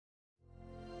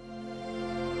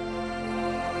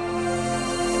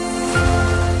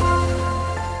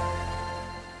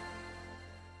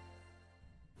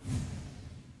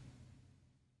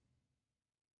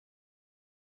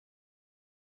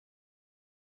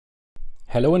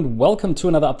Hello and welcome to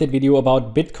another update video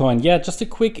about Bitcoin. Yeah, just a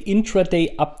quick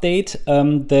intraday update.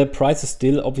 The price is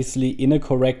still obviously in a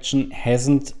correction,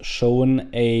 hasn't shown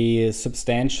a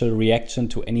substantial reaction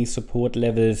to any support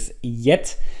levels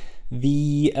yet.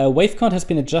 The wave count has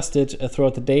been adjusted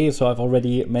throughout the day, so I've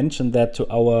already mentioned that to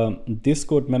our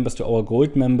Discord members, to our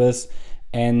gold members,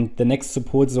 and the next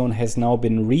support zone has now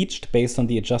been reached based on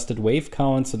the adjusted wave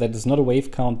count. So that is not a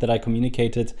wave count that I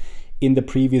communicated in the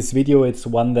previous video. It's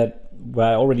one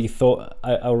where I already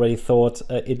thought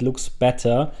it looks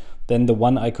better than the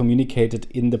one I communicated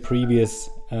in the previous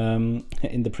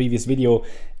video,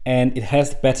 and it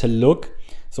has better look.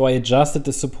 So I adjusted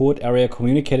the support area,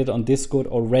 communicated on Discord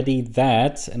already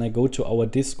that, and I go to our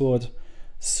Discord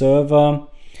server,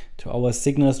 to our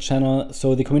signals channel.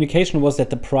 So the communication was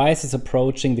that the price is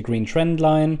approaching the green trend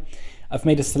line. I've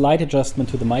made a slight adjustment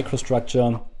to the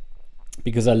microstructure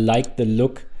because I like the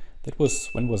look. That was,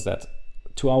 when was that?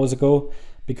 2 hours ago.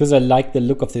 Because I like the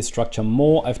look of this structure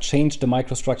more, I've changed the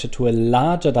microstructure to a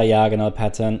larger diagonal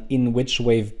pattern in which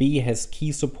wave B has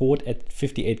key support at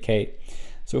 58K.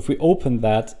 So if we open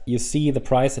that, you see the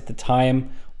price at the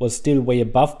time was still way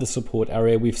above the support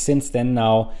area. We've since then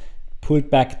now pulled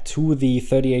back to the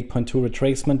 38.2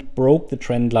 retracement, broke the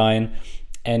trend line,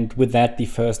 and with that the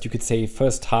first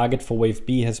target for wave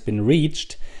B has been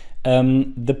reached.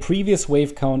 The previous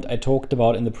wave count I talked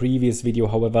about in the previous video,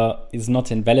 however, is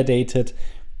not invalidated,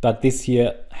 but this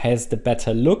here has the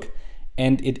better look,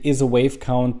 and it is a wave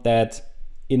count that,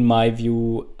 in my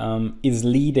view, is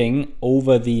leading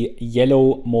over the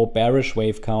yellow, more bearish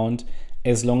wave count,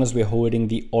 as long as we're holding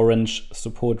the orange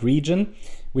support region,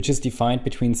 which is defined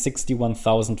between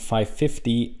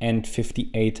 61,550 and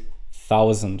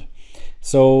 58,000.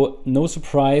 So no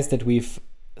surprise that we've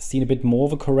seen a bit more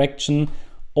of a correction.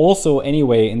 Also,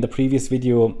 anyway, in the previous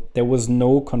video, there was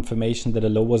no confirmation that a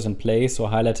low was in place, so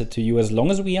I highlighted to you, as long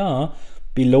as we are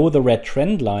below the red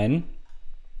trend line,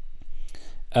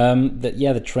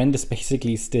 the trend is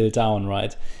basically still down,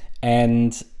 right?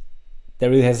 And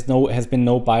there has been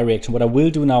no buy reaction. What I will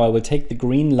do now, I will take the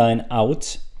green line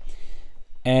out,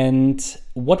 and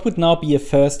what would now be a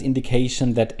first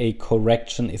indication that a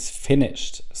correction is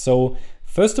finished? So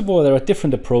first of all, there are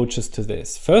different approaches to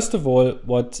this. First of all,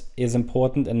 what is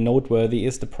important and noteworthy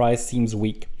is the price seems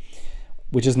weak,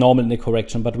 which is normal in a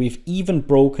correction, but we've even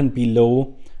broken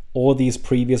below all these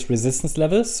previous resistance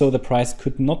levels, so the price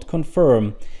could not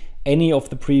confirm any of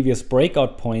the previous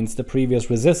breakout points, the previous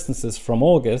resistances from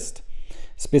August,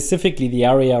 specifically the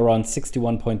area around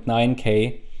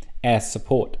 61.9K as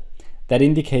support. That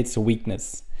indicates a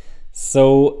weakness.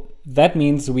 So that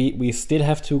means we still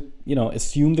have to,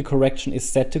 assume the correction is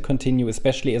set to continue,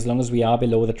 especially as long as we are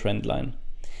below the trend line.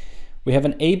 We have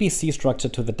an ABC structure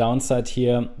to the downside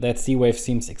here. That C wave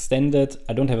seems extended.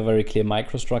 I don't have a very clear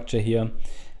microstructure here,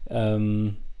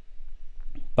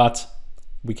 but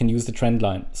we can use the trend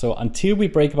line. So until we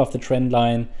break above the trend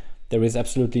line, there is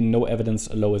absolutely no evidence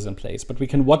a low is in place. But we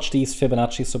can watch these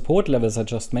Fibonacci support levels I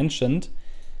just mentioned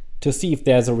to see if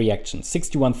there's a reaction.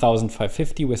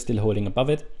 61,550, we're still holding above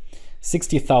it.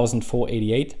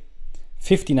 60,488,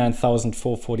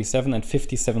 59,447, and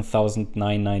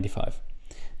 57,995.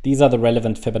 These are the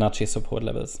relevant Fibonacci support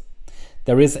levels.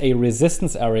 There is a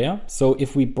resistance area, so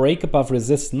if we break above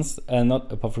resistance,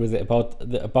 above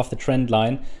the trend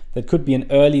line, that could be an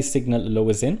early signal a low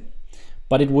is in,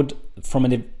 but it would, from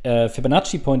a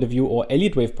Fibonacci point of view or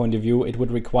Elliott Wave point of view, it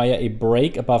would require a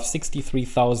break above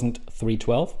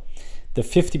 63,312, the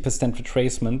 50%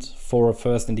 retracement for a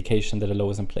first indication that a low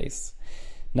is in place.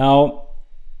 Now,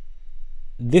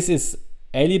 this is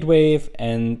Elliott Wave,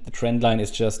 and the trend line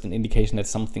is just an indication that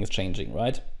something is changing,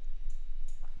 right?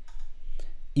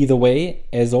 Either way,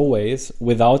 as always,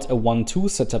 without a 1-2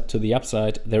 setup to the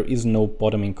upside, there is no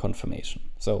bottoming confirmation.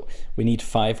 So we need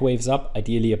 5 waves up,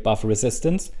 ideally above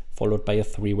resistance, followed by a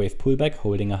 3-wave pullback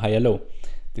holding a higher low.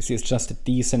 This is just a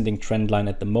descending trend line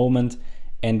at the moment,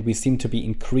 and we seem to be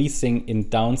increasing in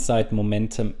downside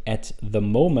momentum at the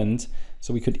moment.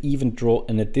 So we could even draw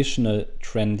an additional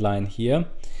trend line here.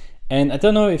 And I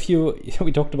don't know if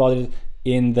we talked about it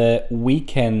in the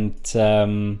weekend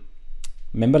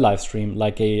member live stream,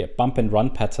 like a bump and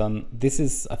run pattern. This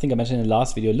is, I think I mentioned in the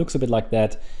last video, it looks a bit like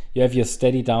that. You have your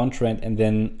steady downtrend and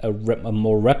then a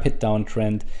more rapid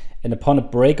downtrend. And upon a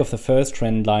break of the first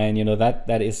trend line,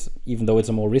 that is, even though it's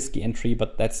a more risky entry,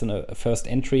 but that's a first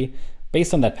entry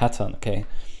based on that pattern, okay?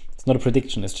 It's not a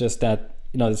prediction, it's just that,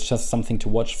 it's just something to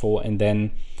watch for. And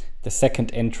then the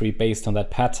second entry based on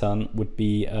that pattern would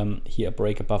be here a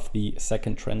break above the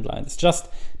second trend line. It's just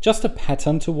a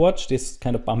pattern to watch, this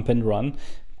kind of bump and run.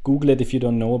 Google it if you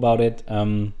don't know about it.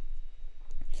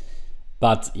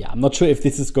 But yeah, I'm not sure if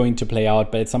this is going to play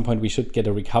out, but at some point we should get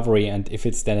a recovery. And if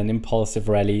it's then an impulsive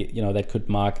rally, you know, that could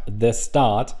mark the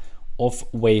start of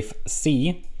wave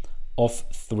C of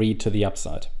 3 to the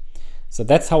upside. So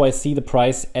that's how I see the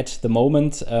price at the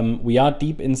moment. We are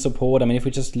deep in support. I mean, if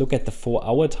we just look at the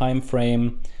 4-hour time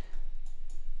frame,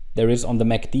 there is on the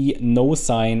MACD no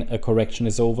sign a correction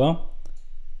is over.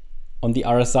 On the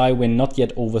RSI, we're not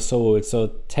yet oversold, so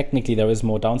technically there is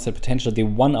more downside potential. The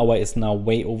 1 hour is now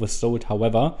way oversold,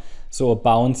 however, so a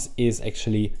bounce is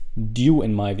actually due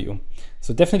in my view.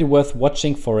 So definitely worth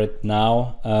watching for it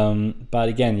now. But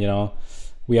again, you know,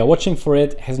 we are watching for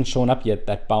it. Hasn't shown up yet,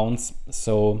 that bounce.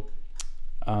 So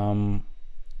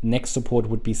next support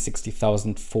would be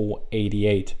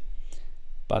 60,488.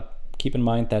 But keep in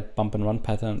mind that bump and run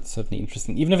pattern is certainly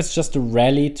interesting, even if it's just a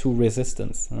rally to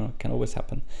resistance. Can always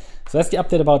happen. So that's the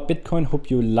update about Bitcoin. Hope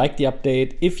you liked the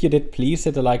update. If you did, please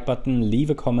hit the like button, leave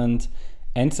a comment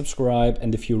and subscribe.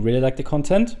 And if you really like the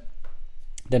content,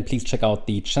 then please check out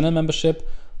the channel membership.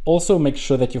 Also make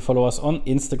sure that you follow us on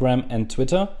Instagram and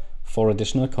Twitter for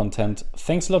additional content.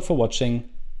 Thanks a lot for watching.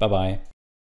 Bye bye.